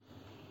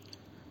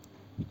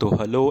तो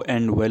hello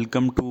and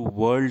welcome to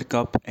world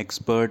cup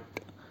expert.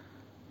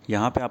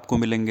 यहाँ पे आपको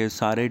मिलेंगे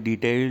सारे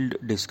detailed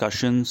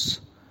discussions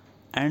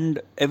and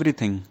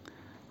everything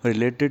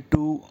related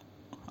to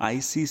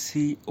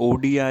ICC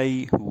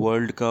ODI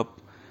world cup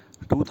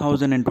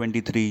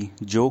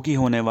 2023 जो कि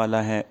होने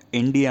वाला है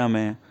इंडिया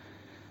में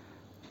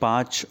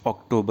 5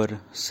 अक्टूबर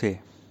से।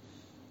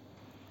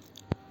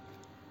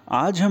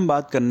 आज हम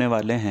बात करने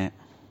वाले हैं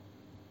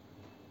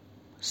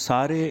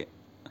सारे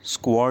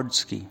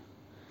स्क्वाड्स की,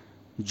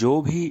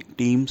 जो भी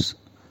टीम्स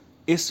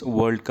इस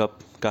वर्ल्ड कप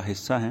का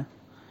हिस्सा हैं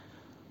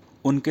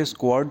उनके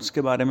स्क्वाड्स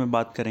के बारे में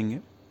बात करेंगे।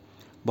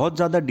 बहुत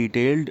ज़्यादा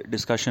डिटेल्ड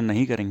डिस्कशन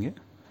नहीं करेंगे,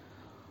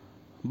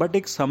 बट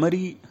एक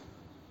समरी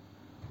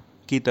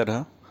की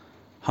तरह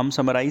हम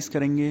समराइज़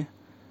करेंगे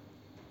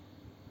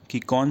कि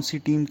कौन सी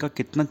टीम का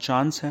कितना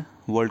चांस है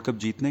वर्ल्ड कप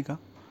जीतने का,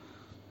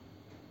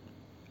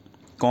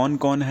 कौन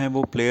कौन है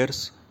वो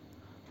players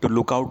to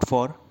look out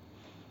for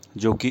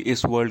जो कि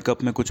इस वर्ल्ड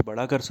कप में कुछ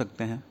बड़ा कर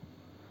सकते हैं,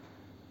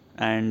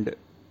 एंड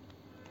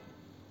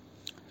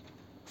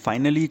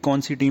फाइनली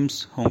कौन सी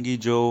टीम्स होंगी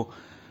जो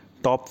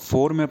टॉप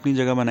 4 में अपनी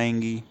जगह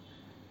बनाएंगी।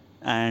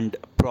 एंड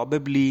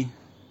प्रॉबेबली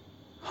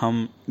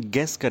हम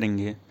गेस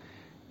करेंगे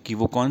कि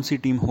वो कौन सी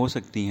टीम हो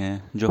सकती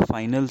हैं जो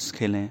फाइनल्स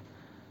खेलें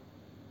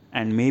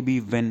and may be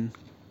win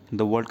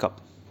the world cup.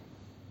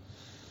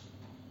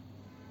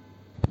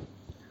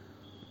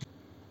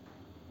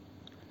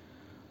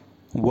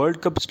 World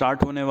cup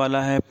start होने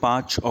वाला है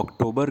 5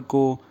 अक्टूबर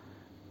को।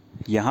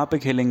 यहाँ पे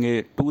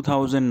खेलेंगे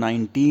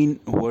 2019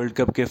 वर्ल्ड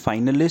कप के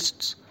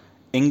फाइनलिस्ट्स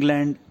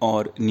इंग्लैंड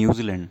और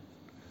न्यूजीलैंड।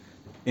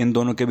 इन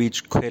दोनों के बीच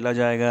खेला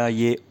जाएगा,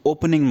 ये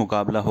ओपनिंग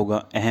मुकाबला होगा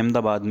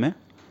अहमदाबाद में,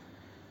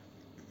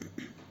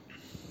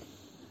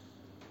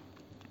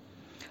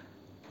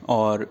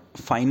 और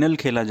फाइनल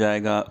खेला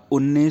जाएगा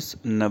 19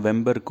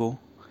 नवंबर को,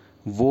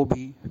 वो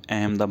भी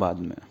अहमदाबाद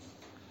में।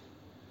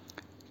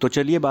 तो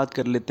चलिए बात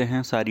कर लेते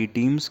हैं सारी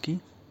टीम्स की।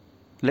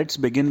 Let's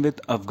begin with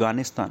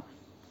Afghanistan.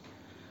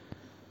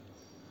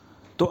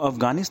 तो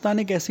अफ़गानिस्तान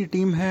एक ऐसी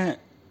टीम है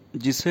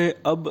जिसे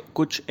अब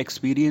कुछ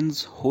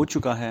एक्सपीरियंस हो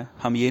चुका है।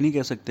 हम ये नहीं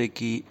कह सकते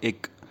कि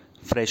एक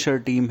फ्रेशर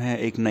टीम है,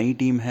 एक नई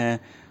टीम है,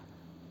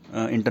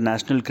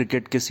 इंटरनेशनल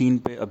क्रिकेट के सीन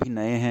पे अभी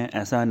नए हैं,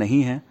 ऐसा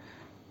नहीं है।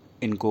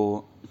 इनको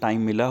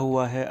टाइम मिला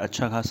हुआ है,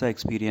 अच्छा खासा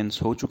एक्सपीरियंस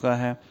हो चुका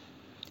है।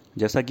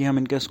 जैसा कि हम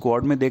इनके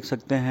स्क्वाड में देख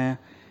सकते हैं,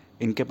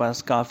 इनके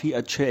पास काफ़ी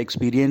अच्छे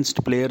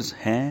एक्सपीरियंस्ड प्लेयर्स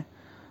हैं।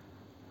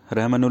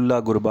 रहमानुल्लाह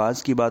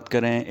गुरबाज की बात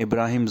करें,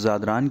 इब्राहिम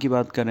ज़ादरान की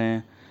बात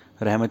करें,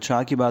 रहमत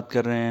शाह की बात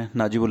कर रहे हैं,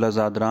 नाजिबुल्लाह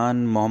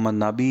ज़ादरान, मोहम्मद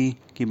नाबी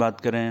की बात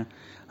करें,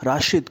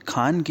 राशिद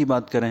खान की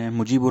बात करें,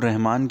 मुजीबुर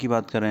रहमान की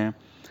बात करें,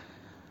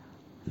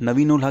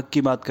 नवीन उल हक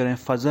की बात करें,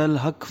 फ़ज़ल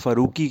हक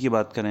फ़ारूकी की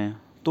बात करें,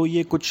 तो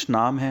ये कुछ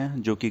नाम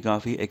हैं जो कि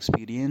काफ़ी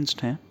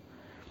एक्सपीरियंस्ड हैं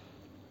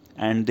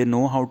and they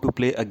know how to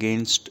play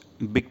against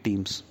big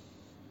teams.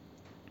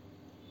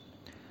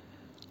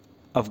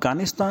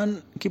 Afghanistan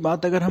की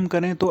बात अगर हम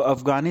करें तो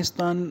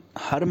अफ़गानिस्तान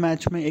हर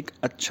मैच में एक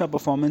अच्छा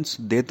परफॉर्मेंस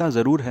देता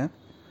ज़रूर है,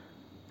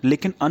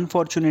 लेकिन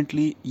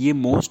अनफॉर्चुनेटली ये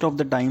most of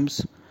the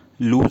times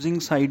losing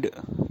side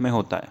में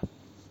होता है।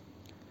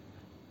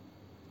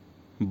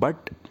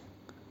 बट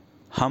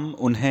हम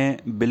उन्हें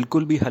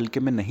बिल्कुल भी हल्के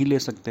में नहीं ले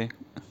सकते।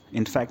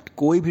 इनफैक्ट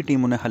कोई भी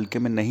टीम उन्हें हल्के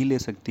में नहीं ले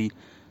सकती।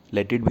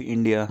 Let it be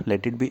India,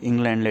 let it be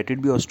England, let it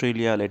be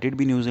Australia, let it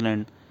be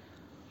New Zealand.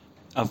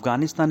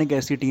 Afghanistan एक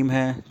ऐसी टीम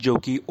है जो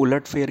कि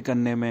उलट फेर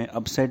करने में,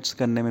 अपसेट्स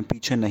करने में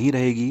पीछे नहीं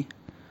रहेगी।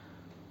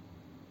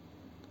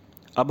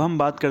 अब हम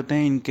बात करते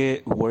हैं इनके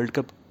वर्ल्ड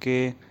कप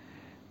के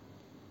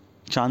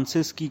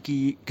चांसेस की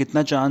कि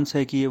कितना चांस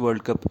है कि ये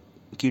वर्ल्ड कप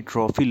की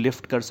ट्रॉफ़ी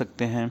लिफ्ट कर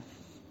सकते हैं।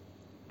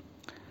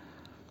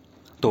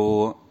 तो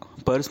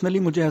पर्सनली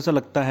मुझे ऐसा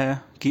लगता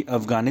है कि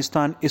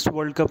अफ़गानिस्तान इस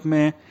वर्ल्ड कप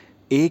में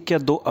 1 या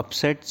 2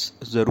 अपसेट्स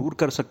ज़रूर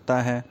कर सकता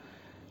है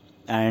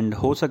एंड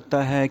हो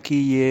सकता है कि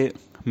ये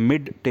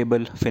मिड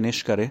टेबल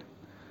फिनिश करे,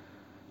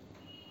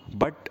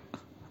 but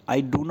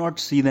I do not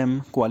see them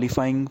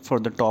qualifying for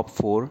the top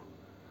 4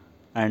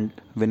 and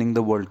winning the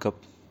world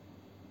cup.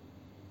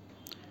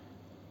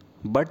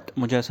 But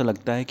मुझे ऐसा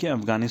लगता है कि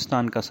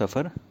अफ़गानिस्तान का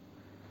सफ़र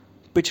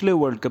पिछले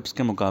वर्ल्ड कप्स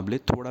के मुकाबले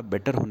थोड़ा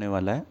बेटर होने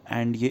वाला है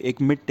एंड ये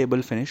एक मिड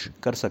टेबल फिनिश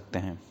कर सकते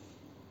हैं।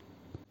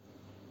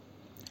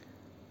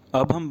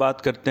 अब हम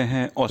बात करते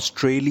हैं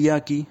ऑस्ट्रेलिया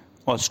की,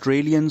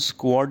 ऑस्ट्रेलियन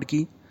स्क्वाड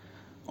की,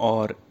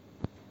 और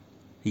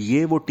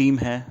ये वो टीम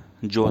है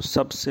जो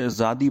सबसे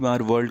ज़्यादा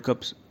बार वर्ल्ड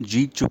कप्स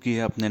जीत चुकी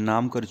है, अपने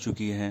नाम कर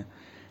चुकी है।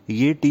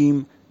 ये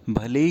टीम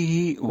भले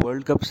ही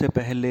वर्ल्ड कप से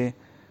पहले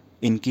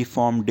इनकी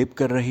फॉर्म डिप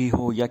कर रही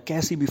हो या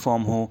कैसी भी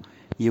फॉर्म हो,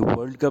 ये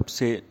वर्ल्ड कप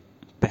से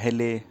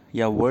पहले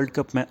या वर्ल्ड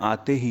कप में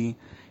आते ही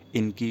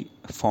इनकी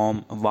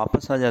फॉर्म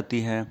वापस आ जाती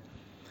है।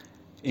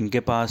 इनके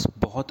पास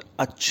बहुत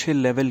अच्छे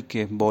लेवल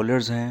के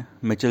बॉलर्स हैं।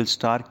 मिचेल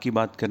स्टार्क की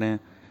बात करें,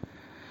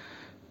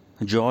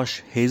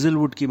 जॉश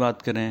हेज़लवुड की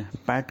बात करें,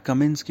 पैट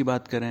कमिंस की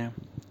बात करें,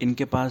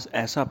 इनके पास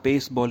ऐसा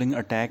पेस बॉलिंग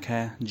अटैक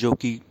है जो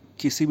कि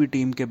किसी भी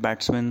टीम के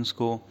बैट्समैन्स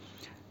को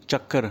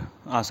चक्कर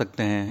आ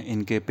सकते हैं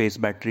इनके पेस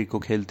बैटरी को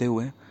खेलते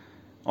हुए।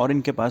 और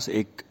इनके पास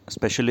एक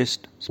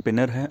स्पेशलिस्ट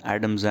स्पिनर है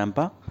एडम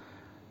जैम्पा,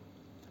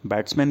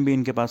 बैट्समैन भी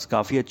इनके पास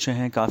काफ़ी अच्छे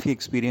हैं, काफ़ी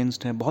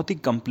एक्सपीरियंस्ड हैं, बहुत ही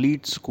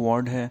कंप्लीट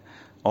स्क्वाड है,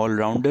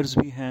 ऑलराउंडर्स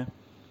भी हैं।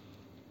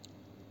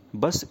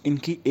 बस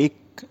इनकी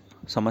एक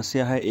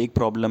समस्या है, एक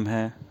प्रॉब्लम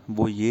है,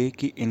 वो ये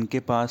कि इनके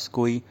पास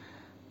कोई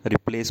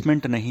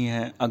रिप्लेसमेंट नहीं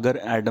है।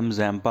 अगर एडम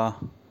जैम्पा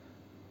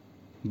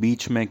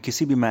बीच में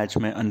किसी भी मैच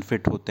में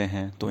अनफिट होते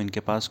हैं तो इनके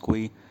पास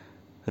कोई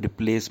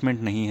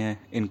रिप्लेसमेंट नहीं है।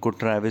 इनको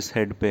ट्रैविस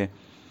हेड पे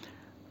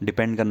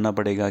डिपेंड करना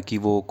पड़ेगा कि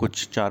वो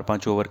कुछ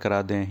 4-5 ओवर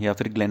करा दें, या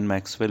फिर ग्लेन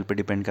मैक्सवेल पे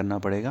डिपेंड करना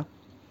पड़ेगा,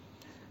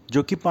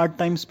 जो कि पार्ट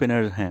टाइम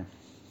स्पिनर हैं।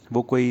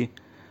 वो कोई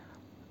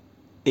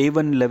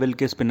A1 लेवल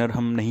के स्पिनर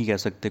हम नहीं कह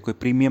सकते, कोई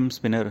प्रीमियम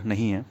स्पिनर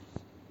नहीं है।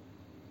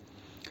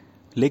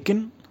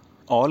 लेकिन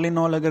ऑल इन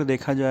ऑल अगर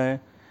देखा जाए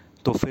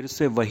तो फिर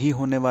से वही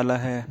होने वाला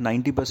है।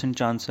 90%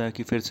 चांस है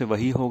कि फिर से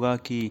वही होगा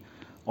कि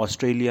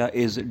Australia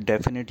is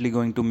definitely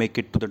going to make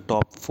it to the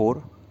top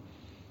 4।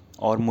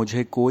 और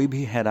मुझे कोई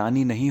भी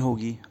हैरानी नहीं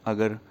होगी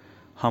अगर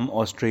हम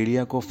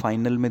ऑस्ट्रेलिया को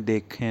फाइनल में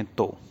देखें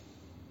तो।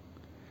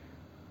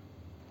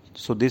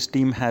 So this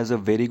team has a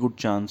very good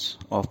chance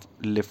of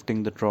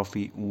lifting the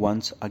trophy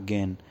once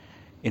again.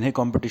 इन्हें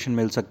कंपटीशन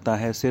मिल सकता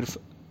है सिर्फ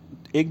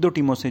एक दो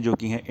टीमों से, जो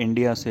कि हैं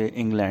इंडिया से,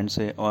 इंग्लैंड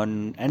से और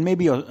एंड मे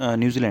बी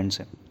न्यूजीलैंड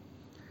से।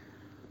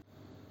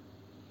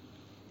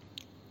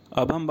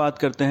 अब हम बात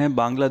करते हैं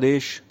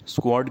बांग्लादेश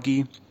स्क्वाड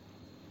की।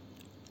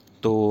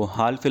 तो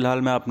हाल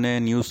फिलहाल में आपने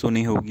न्यूज़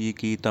सुनी होगी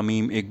कि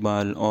तमीम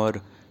इकबाल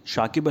और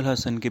शाकिब अल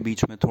हसन के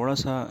बीच में थोड़ा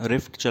सा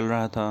रिफ्ट चल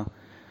रहा था।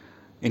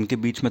 इनके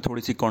बीच में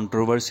थोड़ी सी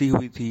कंट्रोवर्सी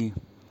हुई थी।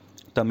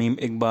 तमीम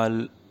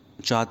इकबाल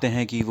चाहते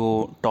हैं कि वो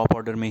टॉप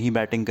ऑर्डर में ही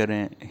बैटिंग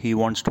करें। He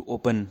wants to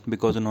open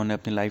because उन्होंने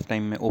अपनी लाइफ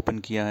टाइम में ओपन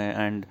किया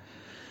है एंड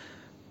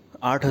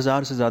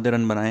 8,000 से ज़्यादा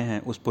रन बनाए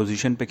हैं उस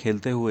पोजीशन पे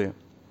खेलते हुए।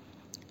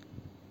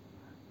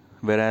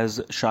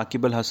 वेराज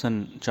शाकिब अल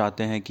हसन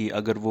चाहते हैं कि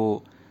अगर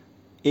वो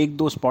एक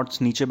दो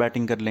स्पॉट्स नीचे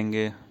बैटिंग कर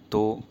लेंगे तो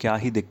क्या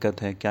ही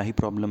दिक्कत है, क्या ही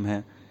प्रॉब्लम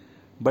है।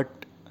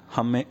 बट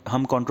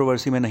हम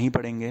कंट्रोवर्सी में नहीं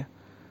पड़ेंगे।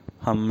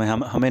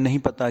 हमें नहीं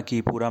पता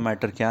कि पूरा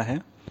मैटर क्या है।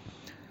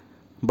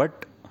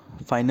 बट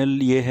फाइनल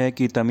ये है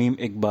कि Tamim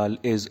Iqbal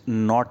is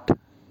not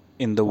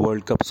in the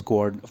world cup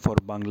squad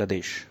for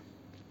Bangladesh.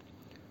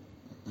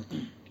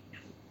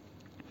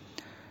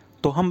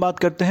 तो हम बात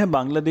करते हैं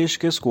बांग्लादेश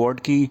के स्क्वाड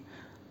की।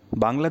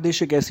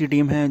 बांग्लादेश एक ऐसी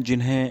टीम है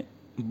जिन्हें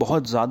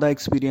बहुत ज़्यादा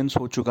एक्सपीरियंस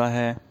हो चुका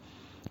है,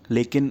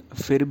 लेकिन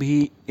फिर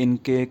भी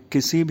इनके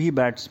किसी भी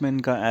बैट्समैन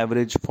का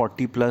एवरेज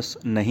 40 प्लस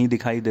नहीं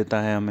दिखाई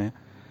देता है हमें।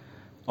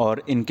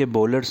 और इनके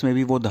बॉलर्स में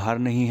भी वो धार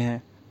नहीं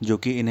है जो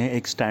कि इन्हें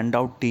एक स्टैंड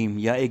आउट टीम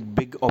या एक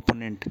बिग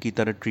ओपोनेंट की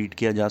तरह ट्रीट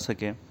किया जा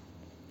सके।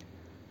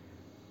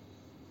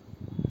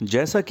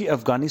 जैसा कि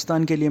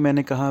अफ़गानिस्तान के लिए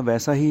मैंने कहा,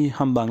 वैसा ही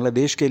हम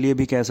बांग्लादेश के लिए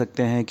भी कह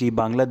सकते हैं कि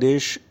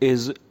Bangladesh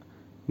is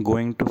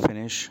going to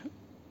finish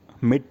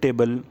mid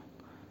table,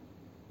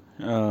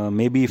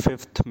 maybe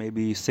 5th may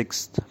be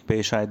 6th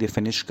पे शायद ये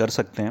फिनिश कर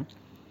सकते हैं।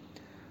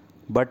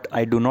 But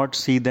I do not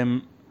see them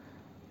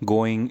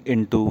going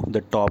into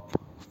the top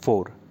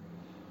 4।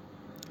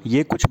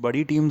 ये कुछ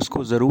बड़ी टीम्स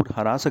को ज़रूर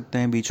हरा सकते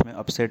हैं, बीच में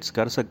अपसेट्स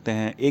कर सकते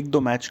हैं, एक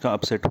दो मैच का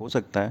अपसेट हो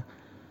सकता है,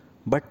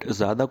 बट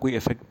ज़्यादा कोई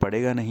इफ़ेक्ट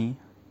पड़ेगा नहीं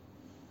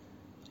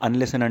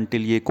अनलेस एंड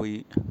अनटिल ये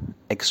कोई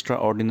एक्स्ट्रा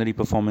ऑर्डिनरी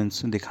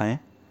परफॉर्मेंस दिखाएं।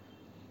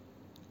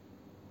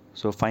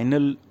 सो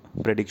फाइनल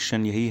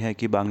प्रेडिक्शन यही है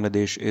कि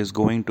Bangladesh is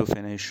going to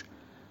finish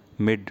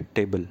mid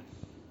table.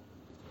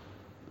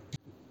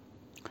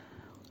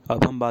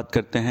 अब हम बात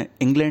करते हैं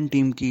इंग्लैंड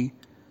टीम की।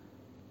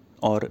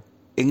 और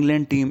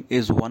England team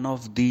is one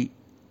of the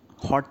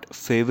hot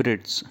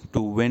favourites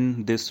to win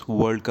this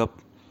world cup.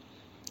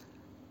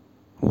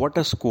 What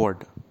a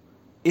squad!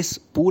 इस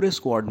पूरे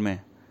स्क्वाड में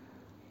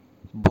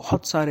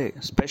बहुत सारे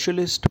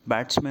स्पेशलिस्ट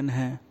बैट्समैन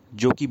हैं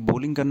जो कि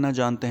बॉलिंग करना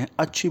जानते हैं,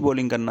 अच्छी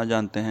बॉलिंग करना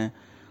जानते हैं।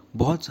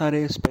 बहुत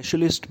सारे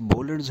स्पेशलिस्ट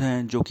बॉलर्स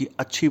हैं जो कि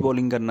अच्छी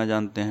बॉलिंग करना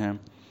जानते हैं।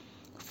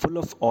 Full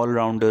of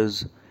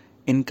allrounders.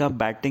 इनका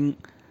batting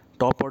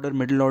top order,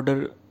 middle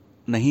order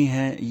नहीं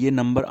है, ये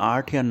नंबर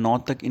 8 या 9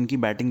 तक इनकी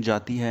बैटिंग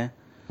जाती है।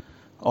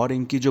 और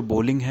इनकी जो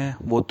बॉलिंग है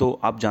वो तो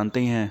आप जानते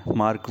ही हैं,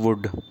 Mark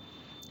Wood,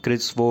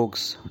 Chris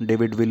Woakes,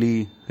 David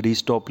Willey,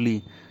 Reece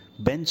Topley,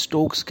 Ben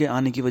Stokes के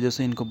आने की वजह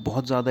से इनको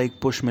बहुत ज़्यादा एक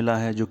पुश मिला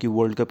है जो कि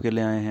वर्ल्ड कप के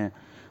लिए आए हैं।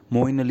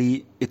 मोइन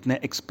अली इतने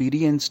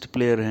एक्सपीरियंस्ड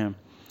प्लेयर हैं,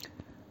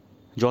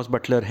 जॉस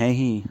बटलर हैं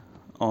ही,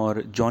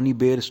 और जॉनी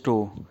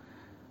बेयरस्टो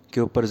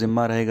के ऊपर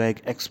ज़िम्मा रहेगा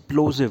एक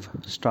एक्सप्लोसिव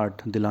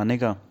स्टार्ट दिलाने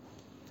का।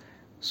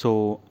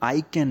 So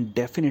I can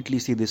definitely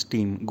see this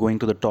team going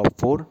to the top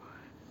 4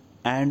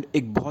 and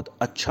एक बहुत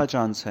अच्छा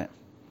चांस है,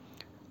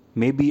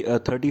 मे बी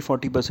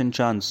 30-40%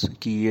 चांस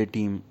कि ये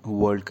टीम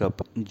वर्ल्ड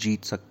कप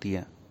जीत सकती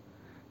है।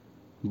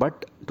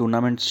 बट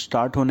टूर्नामेंट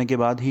स्टार्ट होने के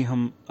बाद ही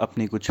हम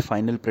अपनी कुछ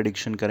फाइनल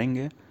प्रेडिक्शन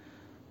करेंगे।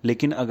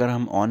 लेकिन अगर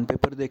हम ऑन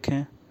पेपर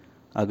देखें,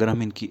 अगर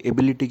हम इनकी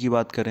एबिलिटी की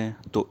बात करें,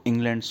 तो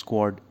England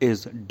squad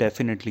is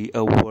definitely a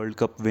world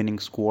cup winning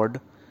squad,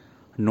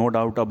 no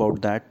doubt about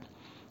that.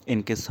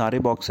 इनके सारे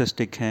बॉक्सेस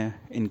टिक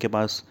हैं। इनके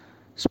पास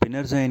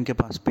स्पिनर्स हैं, इनके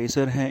पास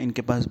पेसर हैं,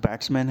 इनके पास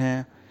बैट्समैन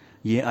हैं।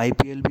 ये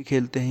आईपीएल भी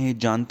खेलते हैं, ये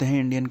जानते हैं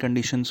इंडियन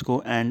कंडीशंस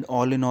को, and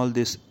all in all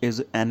this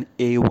is an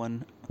A1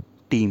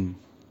 team.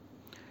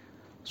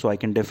 So I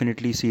can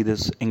definitely see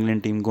this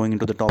England team going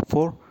into the top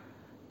 4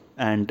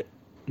 and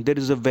there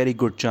is a very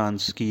good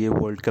chance कि ये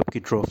world cup की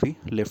trophy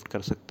lift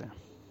कर सकते हैं.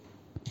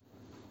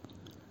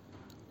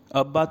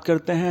 अब बात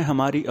करते हैं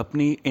हमारी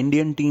अपनी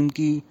इंडियन टीम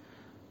की.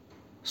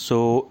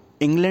 सो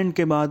इंग्लैंड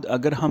के बाद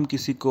अगर हम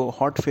किसी को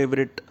हॉट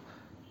फेवरेट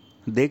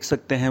देख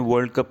सकते हैं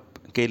वर्ल्ड कप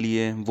के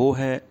लिए, वो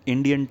है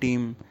इंडियन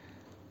टीम.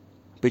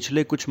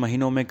 पिछले कुछ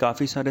महीनों में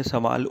काफ़ी सारे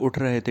सवाल उठ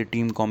रहे थे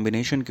टीम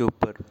कॉम्बिनेशन के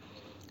ऊपर,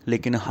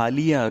 लेकिन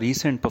हालिया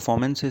रीसेंट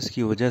परफॉर्मेंसेस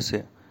की वजह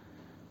से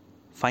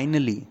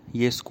फाइनली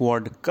ये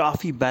स्क्वाड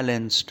काफ़ी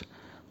बैलेंस्ड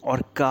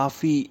और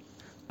काफ़ी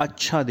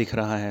अच्छा दिख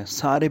रहा है.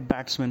 सारे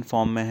बैट्समैन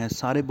फॉर्म में हैं,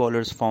 सारे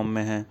बॉलर्स फॉर्म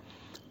में हैं.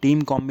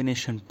 टीम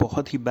कॉम्बिनेशन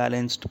बहुत ही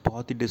बैलेंस्ड,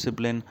 बहुत ही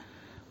डिसिप्लिन,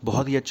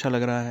 बहुत ही अच्छा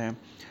लग रहा है.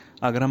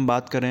 अगर हम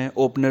बात करें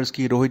ओपनर्स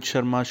की, Rohit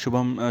Sharma,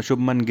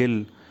 Shubman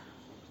Gill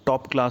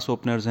top class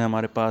openers हैं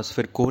हमारे पास.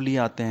 फिर कोहली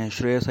आते हैं,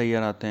 श्रेयस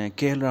अय्यर आते हैं,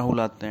 केएल राहुल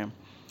आते हैं.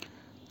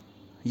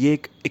 ये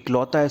एक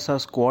इकलौता ऐसा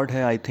स्क्वाड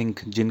है आई थिंक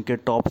जिनके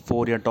टॉप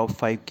 4 या टॉप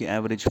 5 की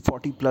एवरेज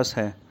 40 प्लस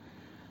है.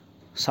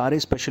 सारे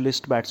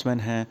स्पेशलिस्ट बैट्समैन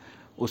हैं.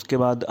 उसके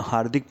बाद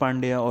हार्दिक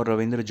पांड्या और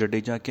रविंद्र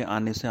जडेजा के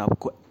आने से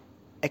आपको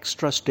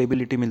एक्स्ट्रा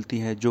स्टेबिलिटी मिलती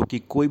है जो कि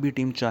कोई भी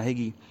टीम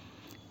चाहेगी.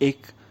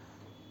 एक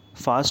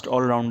फास्ट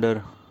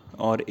ऑलराउंडर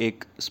और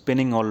एक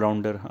स्पिनिंग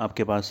ऑलराउंडर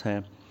आपके पास है.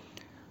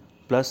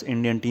 प्लस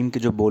इंडियन टीम के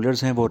जो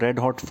बॉलर्स हैं वो रेड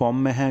हॉट फॉर्म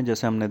में हैं,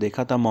 जैसे हमने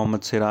देखा था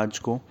मोहम्मद सिराज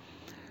को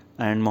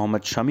एंड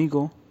मोहम्मद शमी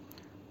को.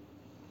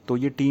 तो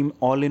ये टीम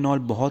ऑल इन ऑल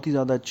बहुत ही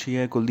ज़्यादा अच्छी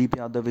है. Kuldeep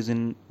Yadav is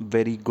in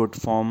very good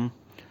form,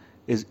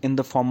 is in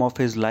the form of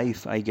his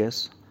life I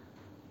guess.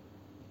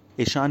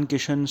 Ishan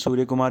Kishan,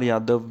 Suryakumar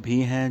Yadav भी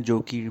हैं जो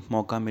कि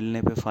मौका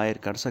मिलने पे फायर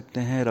कर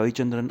सकते हैं.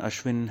 Ravichandran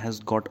Ashwin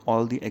has got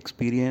all the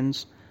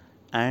experience.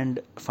 And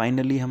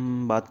finally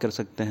हम बात कर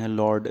सकते हैं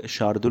लॉर्ड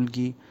शार्दुल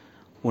की.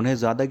 उन्हें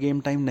ज़्यादा गेम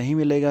टाइम नहीं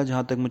मिलेगा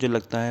जहाँ तक मुझे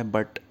लगता है,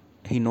 but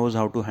he knows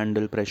how to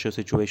handle pressure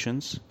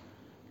situations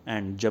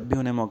and जब भी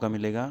उन्हें मौका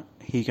मिलेगा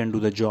he can do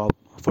the job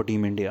for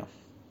team India.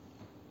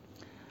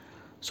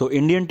 So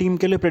Indian team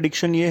के लिए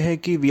प्रेडिक्शन ये है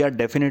कि we are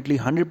definitely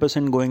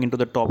 100% going into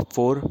the top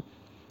 4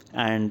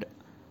 and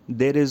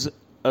there is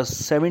a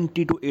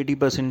 70 to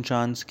 80%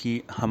 chance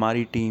कि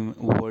हमारी टीम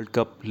वर्ल्ड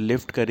कप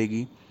लिफ्ट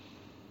करेगी.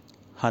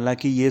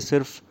 हालांकि ये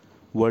सिर्फ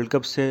वर्ल्ड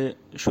कप से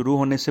शुरू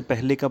होने से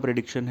पहले का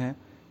प्रेडिक्शन है.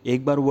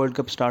 एक बार वर्ल्ड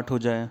कप स्टार्ट हो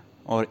जाए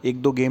और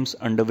एक दो गेम्स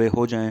अंडरवे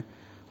हो जाएं,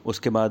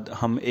 उसके बाद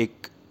हम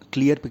एक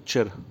क्लियर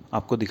पिक्चर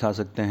आपको दिखा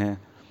सकते हैं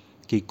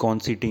कि कौन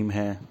सी टीम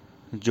है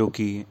जो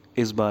कि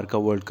इस बार का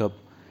वर्ल्ड कप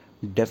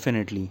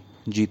डेफिनेटली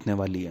जीतने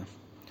वाली है.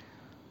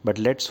 But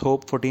let's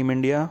hope for team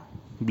India,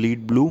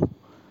 bleed blue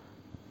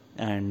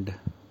and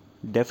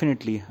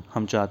definitely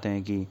हम चाहते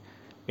हैं कि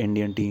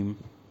इंडियन टीम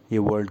ये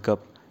वर्ल्ड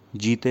कप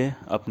जीते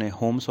अपने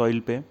होम सॉइल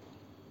पे.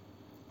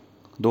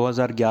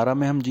 2011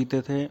 में हम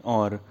जीते थे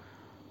और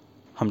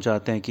हम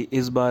चाहते हैं कि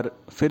इस बार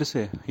फिर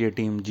से ये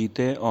टीम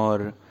जीते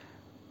और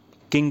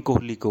किंग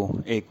कोहली को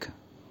एक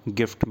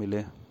गिफ्ट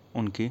मिले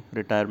उनकी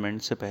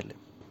रिटायरमेंट से पहले.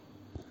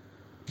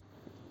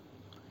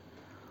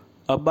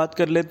 अब बात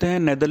कर लेते हैं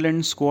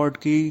नेदरलैंड स्क्वाड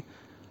की.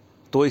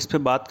 तो इस पे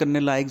बात करने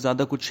लायक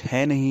ज़्यादा कुछ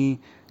है नहीं.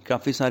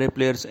 काफ़ी सारे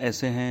प्लेयर्स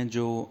ऐसे हैं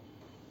जो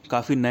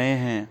काफ़ी नए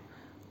हैं,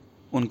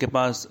 उनके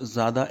पास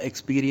ज़्यादा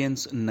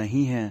एक्सपीरियंस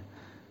नहीं है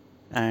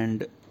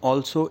एंड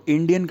ऑल्सो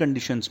इंडियन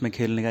कंडीशंस में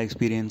खेलने का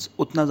एक्सपीरियंस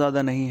उतना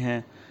ज़्यादा नहीं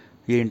है.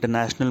 ये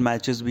इंटरनेशनल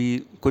मैचेस भी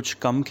कुछ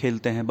कम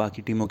खेलते हैं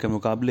बाकी टीमों के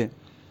मुकाबले.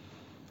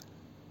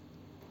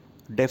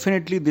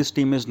 Definitely this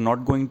team is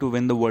not going to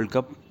win the world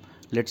cup.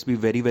 Let's be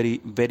very very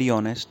very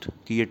honest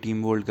कि ये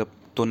टीम वर्ल्ड कप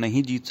तो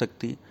नहीं जीत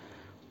सकती.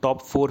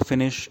 Top 4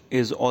 finish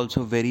is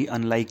also very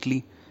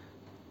unlikely.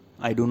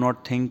 I do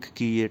not think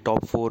कि ये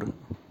टॉप 4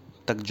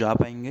 तक जा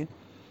पाएंगे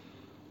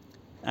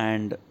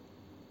एंड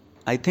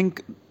आई थिंक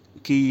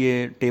कि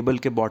ये टेबल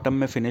के बॉटम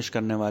में फिनिश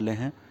करने वाले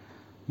हैं.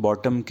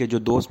 बॉटम के जो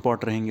 2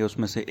 स्पॉट रहेंगे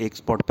उसमें से एक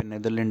स्पॉट पे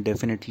नेदरलैंड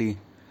डेफिनेटली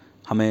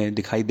हमें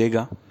दिखाई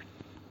देगा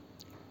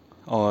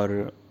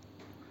और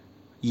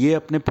ये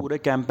अपने पूरे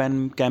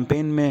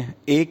कैंपेन में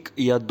 1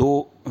 या 2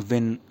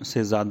 विन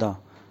से ज़्यादा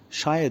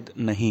शायद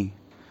नहीं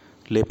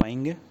ले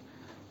पाएंगे,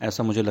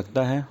 ऐसा मुझे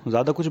लगता है.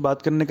 ज़्यादा कुछ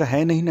बात करने का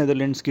है नहीं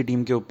नेदरलैंड्स की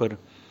टीम के ऊपर.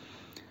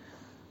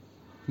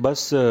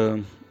 बस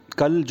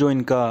कल जो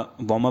इनका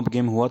वार्म अप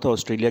गेम हुआ था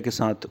ऑस्ट्रेलिया के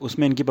साथ,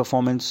 उसमें इनकी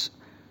परफॉर्मेंस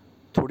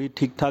थोड़ी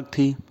ठीक ठाक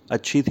थी,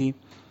 अच्छी थी.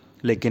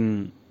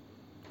 लेकिन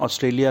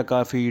ऑस्ट्रेलिया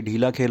काफ़ी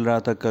ढीला खेल रहा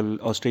था कल.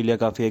 ऑस्ट्रेलिया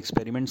काफ़ी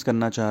एक्सपेरिमेंट्स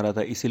करना चाह रहा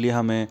था, इसीलिए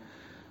हमें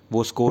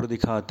वो स्कोर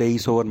दिखा.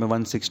 23 ओवर में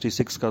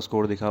 166 का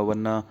स्कोर दिखा.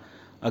 वरना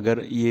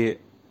अगर ये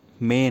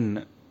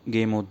मेन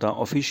गेम होता,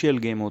 ऑफिशियल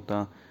गेम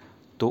होता,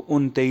 तो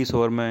उन 23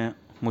 ओवर में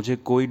मुझे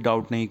कोई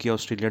डाउट नहीं कि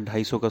ऑस्ट्रेलिया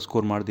 250 का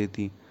स्कोर मार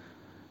देती.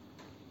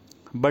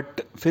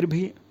 बट फिर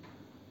भी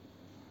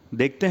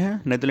देखते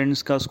हैं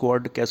नेदरलैंड्स का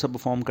स्क्वाड कैसा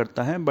परफॉर्म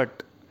करता है.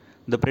 बट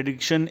द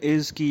प्रेडिक्शन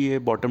इज़ कि ये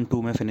बॉटम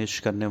 2 में फिनिश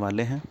करने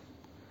वाले हैं.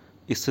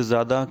 इससे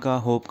ज़्यादा का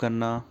होप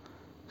करना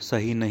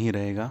सही नहीं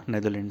रहेगा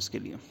नेदरलैंड्स के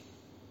लिए.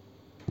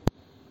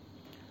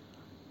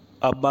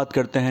 अब बात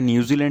करते हैं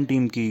न्यूजीलैंड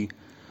टीम की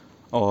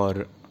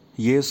और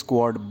ये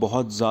स्क्वाड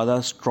बहुत ज़्यादा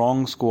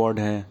स्ट्रॉन्ग स्क्वाड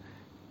है.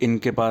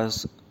 इनके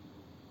पास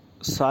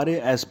सारे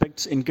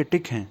एस्पेक्ट्स इनके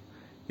टिक हैं।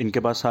 इनके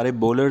पास सारे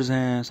बॉलर्स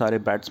हैं, सारे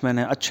बैट्समैन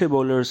हैं, अच्छे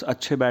बॉलर्स,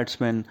 अच्छे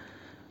बैट्समैन,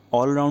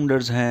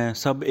 ऑलराउंडर्स हैं,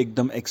 सब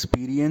एकदम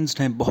एक्सपीरियंस्ड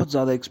हैं, बहुत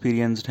ज़्यादा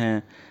एक्सपीरियंस्ड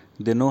हैं।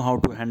 They know how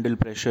to handle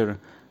pressure.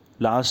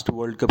 Last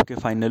world cup के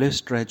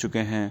फाइनलिस्ट रह चुके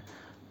हैं।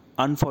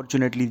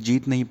 अनफॉर्चुनेटली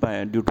जीत नहीं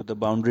पाए due to the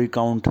boundary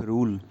count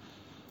rule,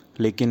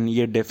 लेकिन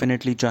ये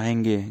डेफिनेटली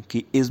चाहेंगे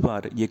कि इस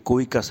बार ये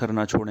कोई कसर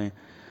ना छोड़ें।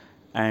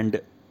 एंड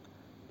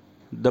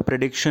द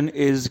प्रेडिक्शन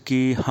इज़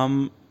कि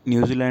हम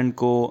न्यूजीलैंड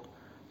को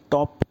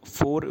टॉप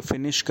 4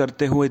 फिनिश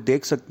करते हुए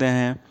देख सकते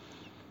हैं।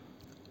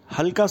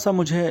 हल्का सा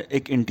मुझे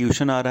एक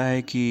इंट्यूशन आ रहा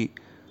है कि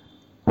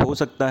हो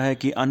सकता है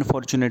कि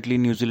अनफॉर्चुनेटली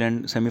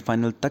न्यूजीलैंड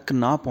सेमीफाइनल तक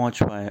ना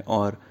पहुंच पाए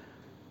और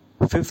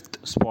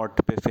 5th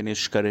स्पॉट पे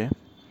फिनिश करे।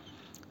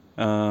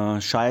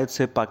 शायद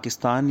से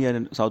पाकिस्तान या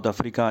साउथ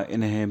अफ्रीका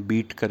इन्हें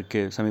बीट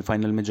करके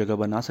सेमीफाइनल में जगह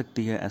बना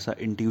सकती है, ऐसा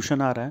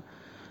इंट्यूशन आ रहा है।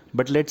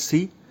 But let's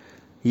see.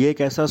 ये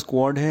एक ऐसा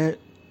स्क्वाड है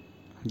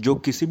जो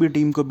किसी भी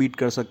टीम को बीट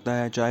कर सकता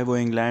है, चाहे वो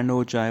इंग्लैंड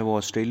हो, चाहे वो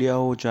ऑस्ट्रेलिया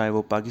हो, चाहे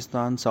वो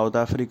Pakistan, south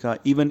Africa,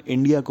 even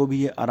India को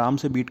भी ये आराम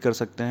से बीट कर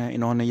सकते हैं।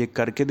 इन्होंने ये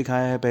करके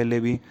दिखाया है पहले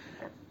भी।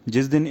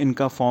 जिस दिन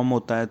इनका फॉर्म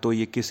होता है तो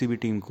ये किसी भी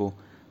टीम को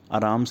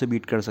आराम से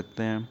बीट कर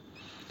सकते हैं।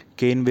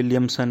 केन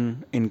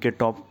विलियमसन इनके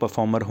टॉप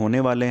परफॉर्मर होने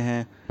वाले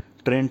हैं।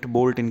 ट्रेंट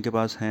बोल्ट इनके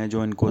पास हैं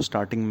जो इनको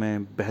स्टार्टिंग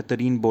में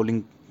बेहतरीन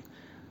बॉलिंग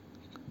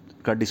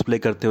का डिस्प्ले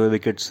करते हुए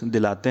विकेट्स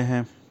दिलाते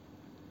हैं।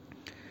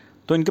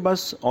 तो इनके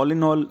पास ऑल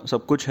इन ऑल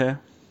सब कुछ है,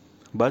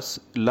 बस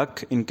लक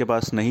इनके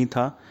पास नहीं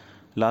था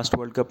लास्ट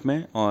वर्ल्ड कप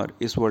में, और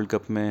इस वर्ल्ड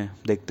कप में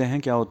देखते हैं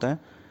क्या होता है।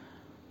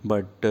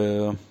 बट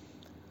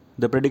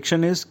द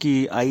प्रेडिक्शन इज़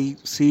कि आई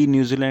सी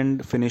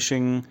New Zealand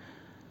finishing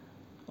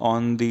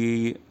on the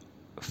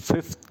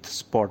 5th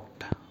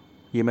spot.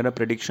 ये मेरा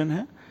प्रेडिक्शन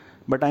है,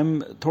 बट आई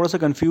एम थोड़ा सा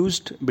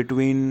confused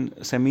between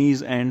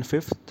semis and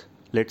 5th।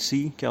 Let's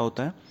see क्या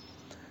होता है।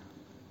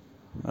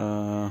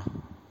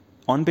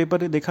 ऑन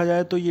पेपर देखा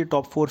जाए तो ये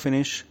टॉप 4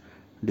 फिनिश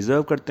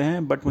डिज़र्व करते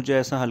हैं, बट मुझे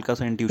ऐसा हल्का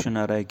सा इंट्यूशन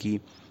आ रहा है कि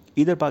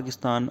इधर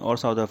पाकिस्तान और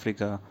साउथ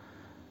अफ्रीका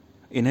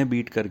इन्हें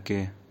बीट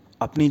करके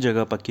अपनी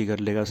जगह पक्की कर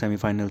लेगा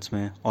सेमीफाइनल्स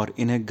में और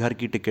इन्हें घर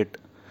की टिकट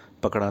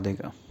पकड़ा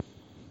देगा।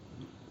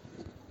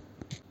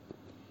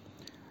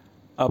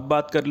 अब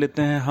बात कर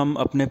लेते हैं हम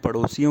अपने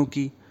पड़ोसियों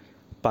की,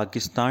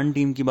 पाकिस्तान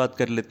टीम की बात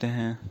कर लेते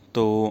हैं।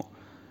 तो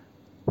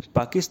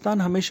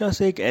पाकिस्तान हमेशा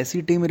से एक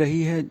ऐसी टीम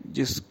रही है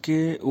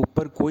जिसके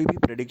ऊपर कोई भी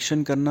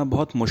प्रेडिक्शन करना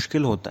बहुत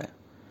मुश्किल होता है।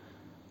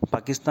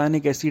 पाकिस्तान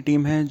एक ऐसी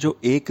टीम है जो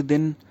एक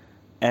दिन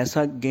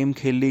ऐसा गेम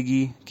खेल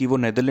लेगी कि वो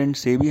नीदरलैंड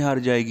से भी हार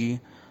जाएगी,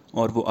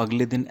 और वो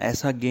अगले दिन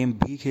ऐसा गेम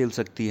भी खेल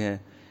सकती है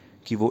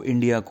कि वो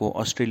इंडिया को,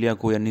 ऑस्ट्रेलिया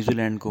को या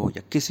न्यूजीलैंड को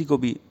या किसी को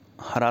भी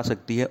हरा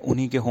सकती है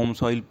उन्हीं के होम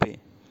सॉइल पे।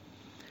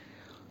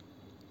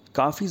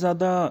 काफ़ी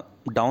ज़्यादा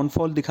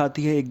डाउनफॉल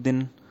दिखाती है एक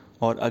दिन,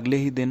 और अगले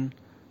ही दिन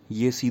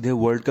ये सीधे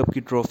वर्ल्ड कप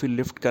की ट्रॉफी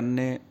लिफ्ट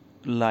करने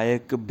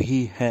लायक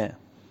भी है।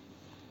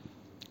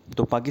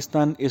 तो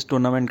पाकिस्तान इस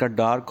टूर्नामेंट का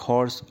डार्क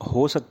हॉर्स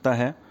हो सकता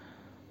है,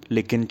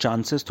 लेकिन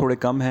चांसेस थोड़े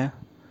कम हैं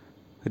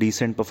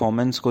रीसेंट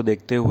परफॉर्मेंस को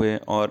देखते हुए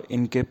और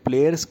इनके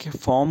प्लेयर्स के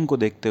फॉर्म को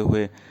देखते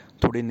हुए।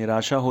 थोड़ी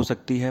निराशा हो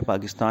सकती है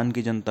पाकिस्तान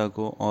की जनता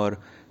को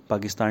और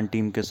पाकिस्तान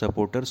टीम के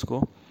सपोर्टर्स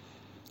को।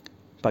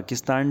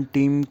 पाकिस्तान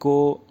टीम को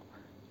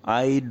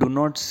आई do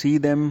not see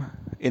them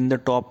in the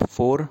top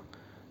 4,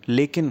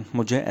 लेकिन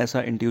मुझे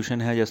ऐसा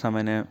इंट्यूशन है, जैसा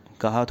मैंने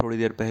कहा थोड़ी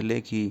देर पहले,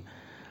 कि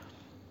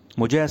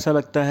मुझे ऐसा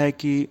लगता है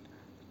कि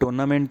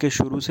टूर्नामेंट के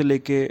शुरू से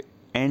लेके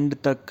एंड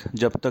तक,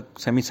 जब तक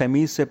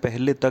सेमीज से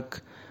पहले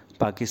तक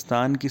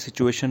पाकिस्तान की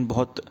सिचुएशन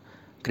बहुत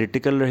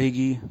क्रिटिकल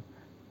रहेगी।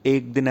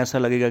 एक दिन ऐसा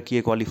लगेगा कि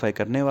ये क्वालिफाई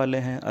करने वाले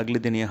हैं, अगले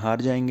दिन ये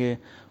हार जाएंगे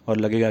और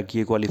लगेगा कि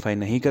ये क्वालिफाई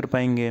नहीं कर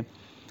पाएंगे,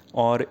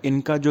 और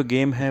इनका जो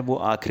गेम है वो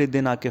आखिरी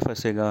दिन आके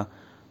फंसेगा।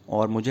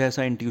 और मुझे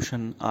ऐसा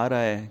इंट्यूशन आ रहा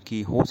है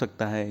कि हो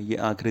सकता है ये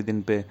आखिरी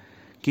दिन पे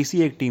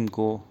किसी एक टीम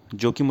को,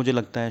 जो कि मुझे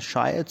लगता है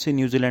शायद से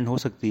न्यूजीलैंड हो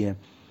सकती है,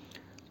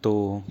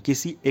 तो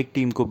किसी एक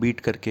टीम को बीट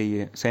करके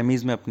ये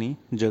सेमीज़ में अपनी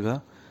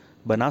जगह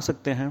बना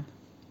सकते हैं।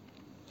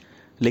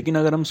 लेकिन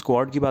अगर हम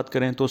स्क्वाड की बात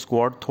करें तो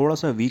स्क्वाड थोड़ा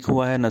सा वीक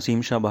हुआ है।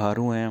 नसीम शाह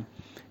बहारू हैं,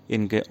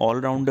 इनके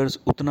ऑलराउंडर्स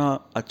उतना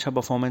अच्छा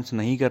परफॉर्मेंस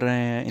नहीं कर रहे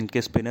हैं,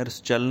 इनके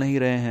स्पिनर्स चल नहीं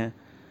रहे हैं,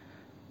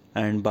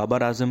 एंड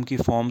बाबर आजम की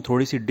फॉर्म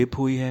थोड़ी सी डिप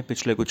हुई है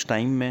पिछले कुछ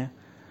टाइम में।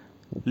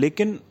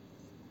 लेकिन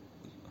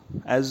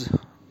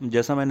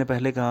जैसा मैंने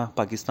पहले कहा,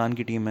 पाकिस्तान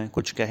की टीम है,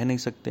 कुछ कह नहीं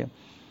सकते।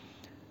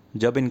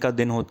 जब इनका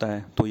दिन होता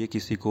है तो ये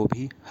किसी को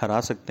भी हरा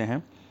सकते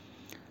हैं।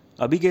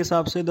 अभी के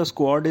हिसाब से the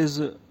squad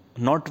is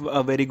not a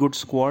very good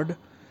squad.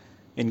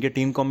 इनके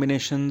टीम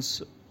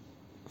कॉम्बिनेशंस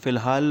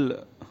फ़िलहाल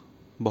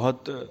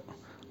बहुत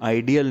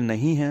आइडियल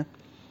नहीं हैं।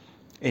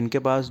 इनके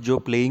पास जो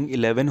प्लेइंग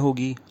 11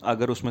 होगी,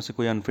 अगर उसमें से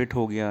कोई अनफिट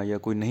हो गया या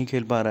कोई नहीं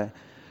खेल पा रहा है,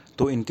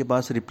 तो इनके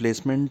पास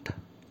रिप्लेसमेंट,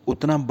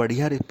 उतना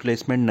बढ़िया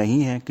रिप्लेसमेंट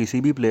नहीं है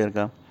किसी भी प्लेयर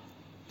का।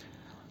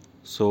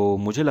 सो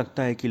मुझे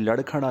लगता है कि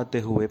लड़खड़ाते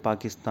हुए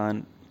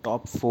पाकिस्तान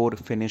टॉप 4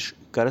 फिनिश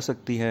कर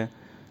सकती है,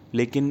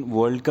 लेकिन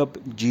वर्ल्ड कप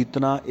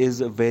जीतना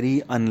इज़ वेरी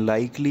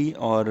अनलाइकली,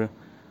 और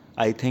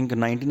आई थिंक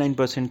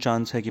 99%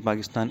 चांस है कि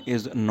Pakistan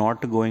is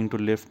not going to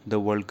lift the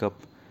world cup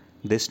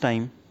this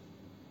time.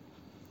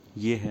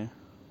 ये है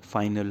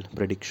फाइनल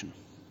प्रेडिक्शन।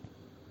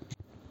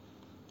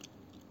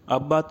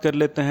 अब बात कर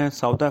लेते हैं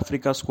साउथ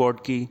अफ्रीका स्क्वाड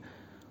की।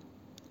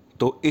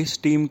 तो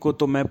इस टीम को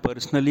तो मैं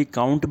पर्सनली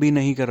काउंट भी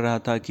नहीं कर रहा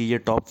था कि ये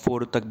टॉप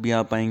 4 तक भी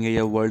आ पाएंगे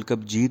या वर्ल्ड कप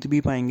जीत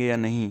भी पाएंगे या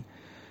नहीं,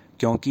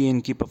 क्योंकि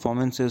इनकी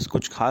परफॉर्मेंसेस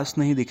कुछ खास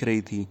नहीं दिख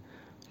रही थी।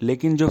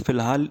 लेकिन जो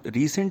फ़िलहाल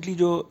रिसेंटली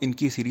जो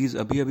इनकी सीरीज़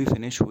अभी अभी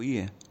फिनिश हुई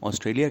है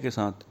ऑस्ट्रेलिया के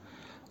साथ,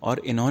 और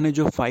इन्होंने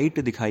जो फाइट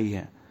दिखाई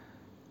है,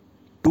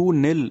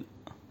 2-0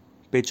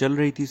 पे चल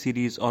रही थी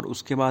सीरीज़ और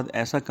उसके बाद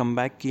ऐसा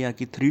कमबैक किया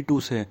कि 3-2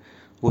 से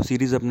वो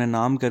सीरीज़ अपने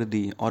नाम कर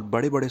दी और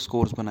बड़े बड़े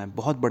स्कोर्स बनाए,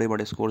 बहुत बड़े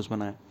बड़े स्कोर्स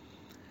बनाए।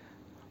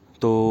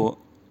 तो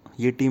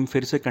ये टीम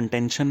फिर से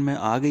कंटेंशन में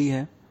आ गई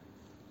है।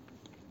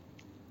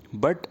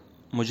 बट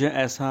मुझे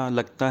ऐसा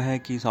लगता है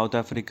कि South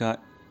Africa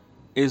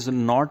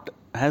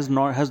has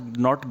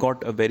not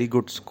got a very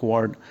good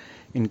squad.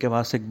 इनके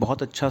पास एक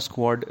बहुत अच्छा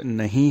स्क्वाड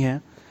नहीं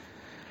है।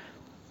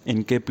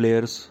 इनके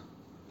प्लेयर्स,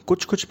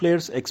 कुछ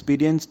प्लेयर्स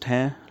एक्सपीरियंस्ड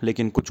हैं,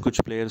 लेकिन कुछ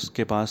प्लेयर्स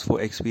के पास वो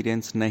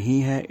एक्सपीरियंस नहीं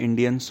है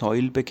इंडियन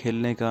सॉइल पे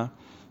खेलने का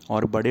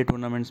और बड़े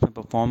टूर्नामेंट्स में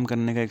परफॉर्म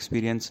करने का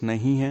एक्सपीरियंस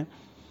नहीं है।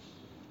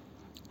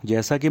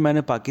 जैसा कि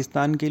मैंने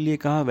पाकिस्तान के लिए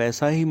कहा,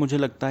 वैसा ही मुझे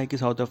लगता है कि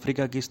साउथ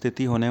अफ्रीका की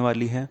स्थिति होने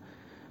वाली है।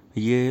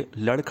 ये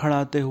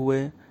लड़खड़ाते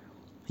हुए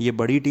ये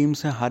बड़ी टीम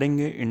से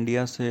हारेंगे,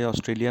 इंडिया से,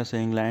 ऑस्ट्रेलिया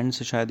से, इंग्लैंड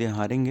से शायद ये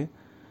हारेंगे,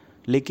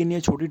 लेकिन ये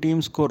छोटी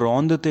टीम्स को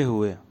रौंदते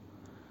हुए,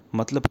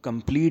 मतलब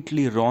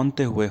कंप्लीटली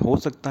रौंदते हुए, हो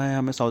सकता है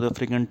हमें साउथ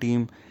अफ्रीकन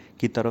टीम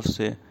की तरफ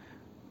से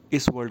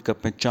इस वर्ल्ड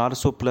कप में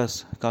 400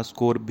 प्लस का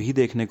स्कोर भी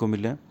देखने को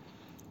मिले।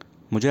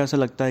 मुझे ऐसा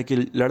लगता है कि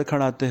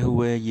लड़खड़ाते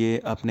हुए ये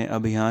अपने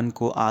अभियान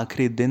को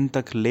आखिरी दिन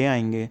तक ले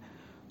आएंगे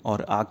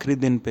और आखिरी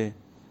दिन पे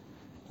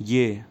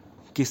ये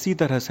किसी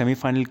तरह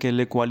सेमीफाइनल के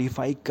लिए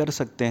क्वालिफाई कर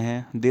सकते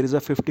हैं। There is a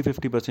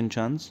 50-50%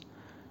 chance,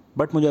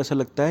 but मुझे ऐसा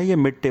लगता है ये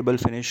मिड टेबल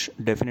फिनिश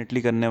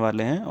डेफिनेटली करने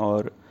वाले हैं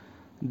और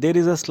there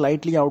is a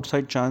slightly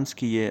outside chance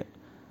कि ये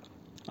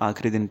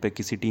आखिरी दिन पे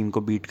किसी टीम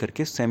को बीट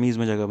करके सेमीज़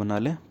में जगह बना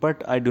लें,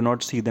 but I do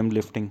not see them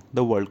lifting the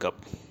world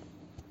cup.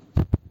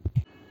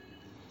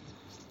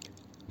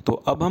 तो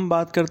अब हम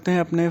बात करते हैं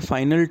अपने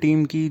फाइनल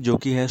टीम की, जो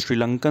कि है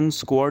श्रीलंकन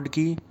स्क्वाड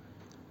की।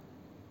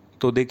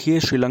 तो देखिए,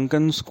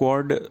 श्रीलंकन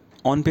स्क्वाड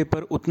ऑन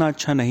पेपर उतना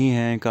अच्छा नहीं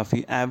है,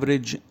 काफ़ी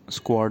एवरेज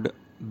स्क्वाड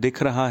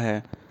दिख रहा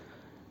है,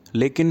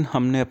 लेकिन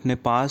हमने अपने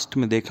पास्ट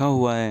में देखा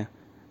हुआ है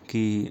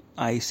कि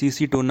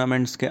आईसीसी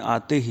टूर्नामेंट्स के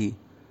आते ही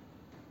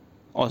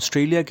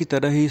ऑस्ट्रेलिया की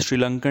तरह ही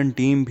श्रीलंकन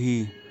टीम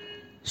भी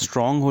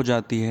स्ट्रॉन्ग हो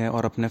जाती है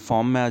और अपने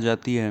फॉर्म में आ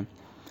जाती है।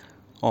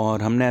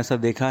 और हमने ऐसा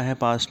देखा है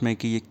पास्ट में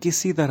कि ये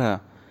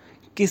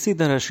किसी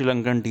तरह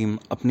श्रीलंकन टीम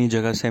अपनी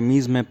जगह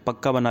सेमीज़ में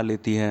पक्का बना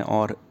लेती है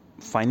और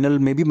फाइनल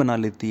में भी बना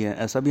लेती है,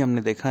 ऐसा भी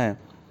हमने देखा है।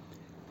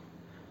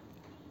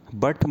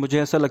 बट मुझे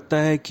ऐसा लगता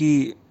है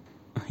कि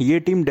ये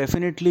टीम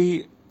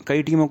डेफिनेटली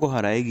कई टीमों को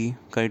हराएगी,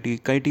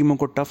 कई टीमों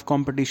को टफ़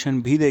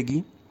कंपटीशन भी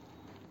देगी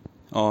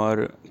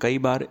और कई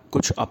बार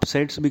कुछ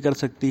अपसेट्स भी कर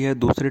सकती है,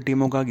 दूसरी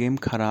टीमों का गेम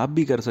ख़राब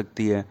भी कर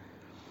सकती है।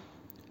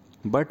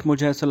 बट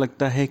मुझे ऐसा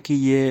लगता है कि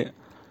ये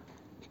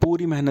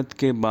पूरी मेहनत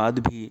के बाद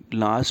भी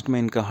लास्ट में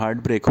इनका हार्ट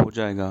ब्रेक हो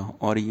जाएगा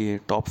और ये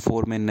टॉप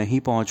 4 में नहीं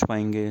पहुंच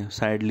पाएंगे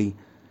sadly.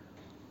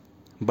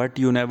 But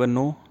you never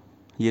know,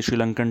 ये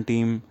श्रीलंकन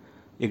टीम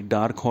एक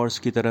डार्क हॉर्स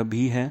की तरह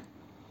भी है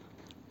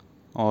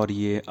और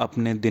ये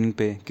अपने दिन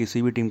पे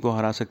किसी भी टीम को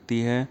हरा सकती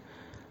है।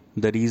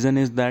 द रीज़न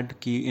इज़ दैट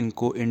कि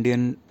इनको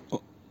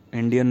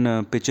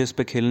इंडियन पिचेस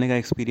पे खेलने का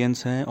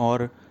एक्सपीरियंस है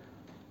और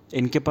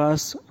इनके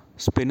पास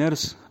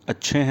स्पिनर्स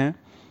अच्छे हैं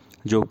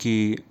जो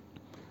कि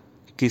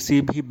किसी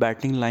भी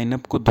बैटिंग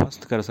लाइनअप को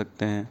ध्वस्त कर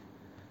सकते हैं।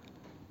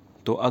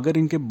 तो अगर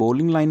इनके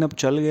बॉलिंग लाइनअप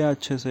चल गया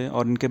अच्छे से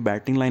और इनके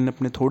बैटिंग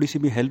लाइनअप ने थोड़ी सी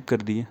भी हेल्प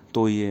कर दी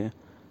तो ये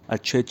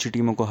अच्छी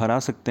टीमों को हरा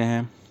सकते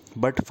हैं।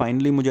 बट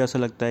फाइनली मुझे ऐसा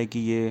लगता है कि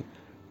ये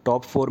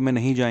टॉप 4 में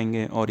नहीं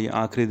जाएंगे और ये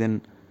आखिरी दिन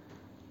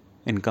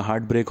इनका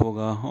हार्ट ब्रेक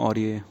होगा और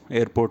ये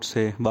एयरपोर्ट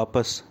से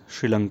वापस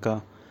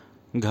श्रीलंका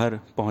घर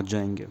पहुंच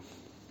जाएंगे।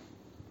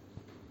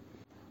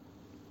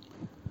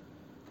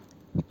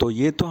 तो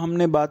ये तो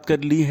हमने बात कर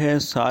ली है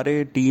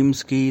सारे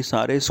टीम्स की,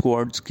 सारे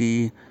स्क्वाड्स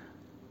की।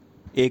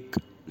 एक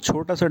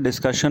छोटा सा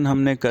डिस्कशन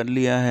हमने कर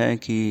लिया है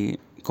कि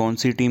कौन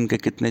सी टीम के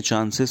कितने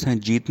चांसेस हैं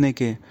जीतने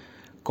के,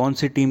 कौन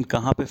सी टीम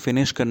कहाँ पे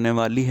फिनिश करने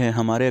वाली है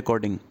हमारे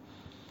अकॉर्डिंग।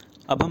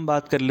 अब हम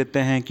बात कर लेते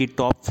हैं कि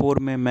टॉप 4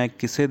 में मैं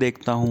किसे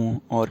देखता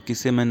हूँ और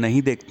किसे मैं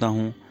नहीं देखता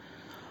हूँ।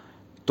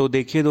 तो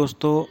देखिए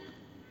दोस्तों,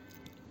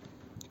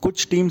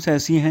 कुछ टीम्स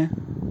ऐसी हैं,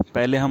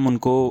 पहले हम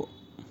उनको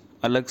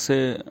अलग से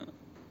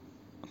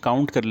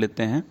काउंट कर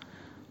लेते हैं।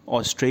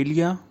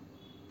 Australia,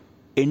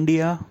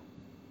 India,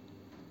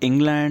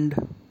 England,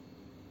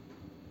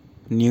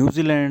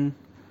 New Zealand,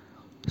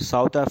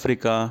 South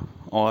Africa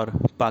और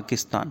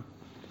पाकिस्तान।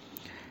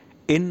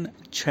 इन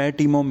 6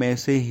 टीमों में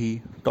से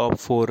ही टॉप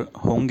 4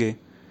 होंगे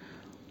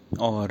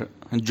और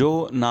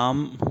जो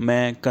नाम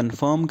मैं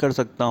कंफर्म कर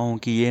सकता हूँ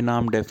कि ये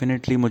नाम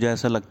डेफिनेटली मुझे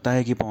ऐसा लगता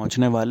है कि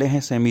पहुँचने वाले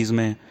हैं सेमीज़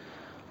में,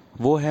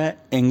 वो है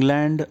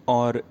इंग्लैंड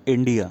और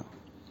इंडिया।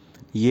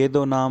 ये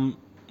दो नाम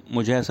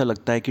मुझे ऐसा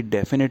लगता है कि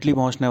डेफिनेटली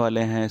पहुंचने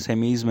वाले हैं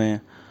सेमीज़ में।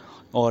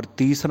 और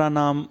तीसरा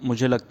नाम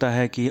मुझे लगता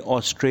है कि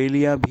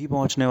ऑस्ट्रेलिया भी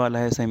पहुंचने वाला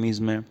है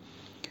सेमीज़ में।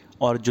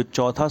 और जो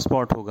चौथा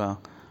स्पॉट होगा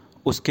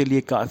उसके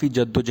लिए काफ़ी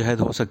जद्दोजहद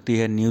हो सकती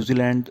है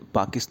न्यूजीलैंड,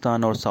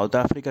 पाकिस्तान और साउथ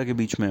अफ्रीका के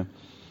बीच में।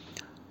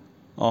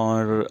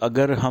 और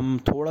अगर हम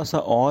थोड़ा सा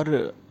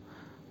और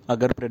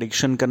अगर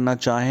प्रेडिक्शन करना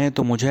चाहें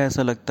तो मुझे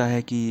ऐसा लगता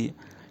है कि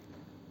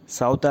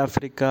साउथ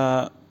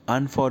अफ्रीका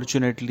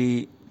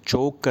अनफॉर्चुनेटली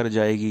चोक कर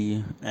जाएगी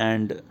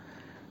एंड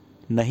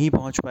नहीं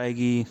पहुंच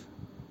पाएगी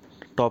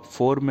टॉप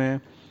 4 में।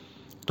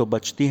 तो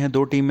बचती हैं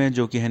दो टीमें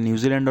जो कि हैं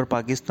न्यूजीलैंड और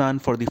Pakistan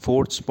for the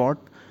fourth spot.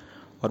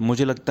 और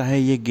मुझे लगता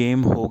है ये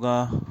गेम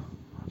होगा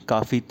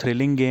काफ़ी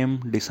थ्रिलिंग गेम,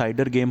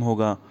 डिसाइडर गेम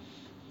होगा।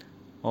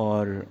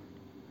 और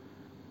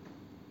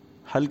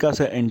हल्का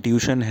सा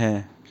इंट्यूशन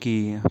है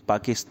कि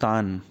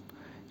Pakistan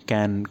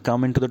can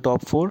come into the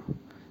top 4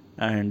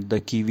 and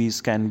the Kiwis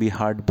can be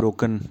heart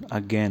broken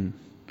again.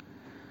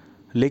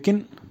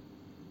 लेकिन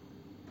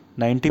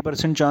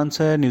 90%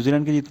 चांस है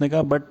न्यूजीलैंड के जीतने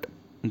का, but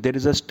there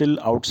is a still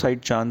outside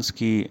chance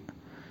कि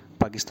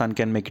Pakistan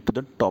can make it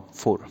to the top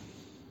 4।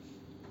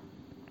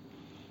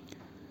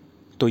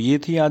 तो ये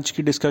थी आज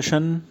की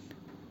डिस्कशन।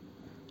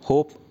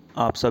 होप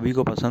आप सभी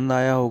को पसंद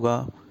आया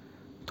होगा।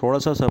 थोड़ा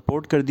सा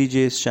सपोर्ट कर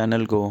दीजिए इस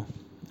चैनल को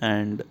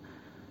एंड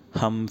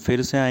हम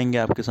फिर से आएंगे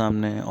आपके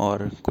सामने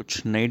और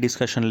कुछ नई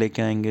डिस्कशन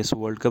लेके आएंगे इस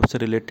वर्ल्ड कप से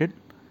related.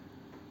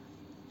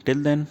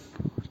 Till then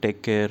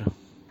take care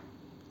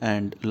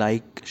and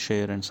like,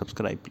 share and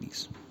subscribe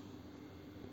please.